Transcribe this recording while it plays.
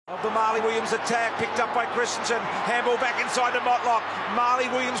The Marley Williams attack picked up by Christensen. Handball back inside to Motlop. Marley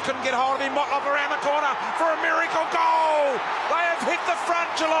Williams couldn't get hold of him. Motlop around the corner for a miracle goal. They have hit the front,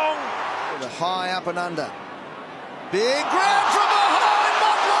 Geelong. High up and under. Big grab from behind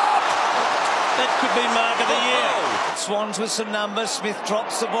Motlop. That could be mark of the year. Swans with some numbers. Smith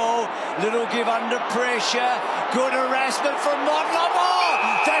drops the ball. Little give under pressure. Good harassment from Motlop. Oh,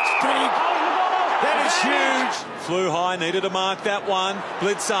 that's big. That is huge. Flew high, needed to mark that one.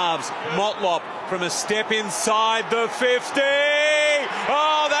 Blitzarves, Motlop from a step inside the 50.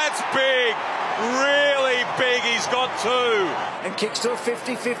 Oh, that's big. Really big. He's got two. And kicks to a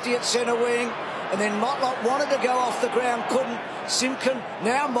 50-50 at centre wing. And then Motlop wanted to go off the ground, couldn't. Simkin,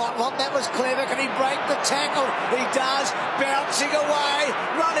 now Motlop, that was clever. Can he break the tackle? He does. Bouncing away.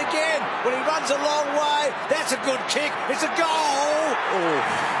 Run again. When he runs a long way, that's a good kick. It's a goal. Oh.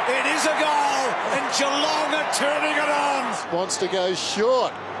 It is a goal. And Geelong are turning it on. Wants to go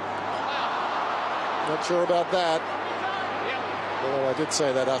short. Not sure about that. Oh, I did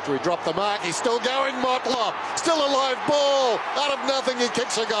say that after he dropped the mark. He's still going, Motlop. Still a live ball. Out of nothing, he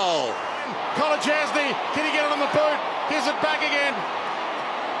kicks a goal. Jasny, can he get it on the boot? Gives it back again.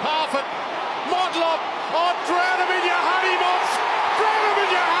 Half it. Motlop. Oh, drown him in your honey, Mots. Drown him in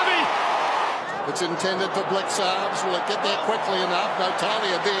your honey. It's intended for Blitzarves. Will it get there quickly enough? No,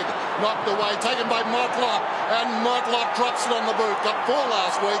 Talia did. Knocked away. Taken by Motlop. And Motlop drops it on the boot. Got 4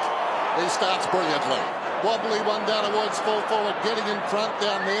 last week. He starts brilliantly. Wobbly one down towards full forward. Getting in front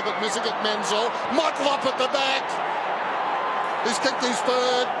down there, but missing it, Menzel. Motlop at the back. He's kicked his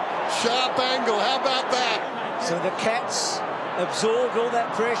third. Sharp angle. How about that? So the Cats absorbed all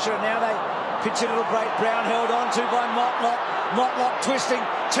that pressure, and now they pitch it a little break. Brown held on to by Motlop. Motlop twisting,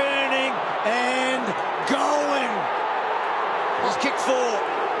 turning, and going. He's kicked 4.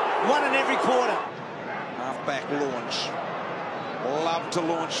 1 in every quarter. Half-back launch. Love to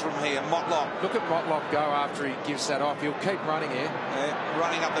launch from here. Motlop. Look at Motlop go after he gives that off. He'll keep running here.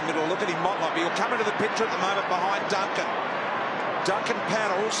 Running up the middle. Look at him, Motlop. He'll come into the picture at the moment behind Duncan. Duncan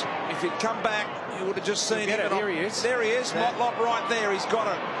paddles. If he'd come back, you would have just seen him. Here he is. There he is. Yeah. Motlop right there. He's got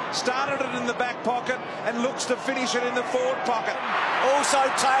it. Started it in the back pocket and looks to finish it in the forward pocket. Also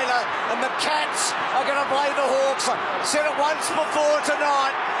Taylor and the Cats are going to play the Hawks. Said it once before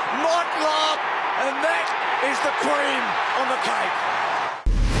tonight. Motlop, and that is the cream on the cake.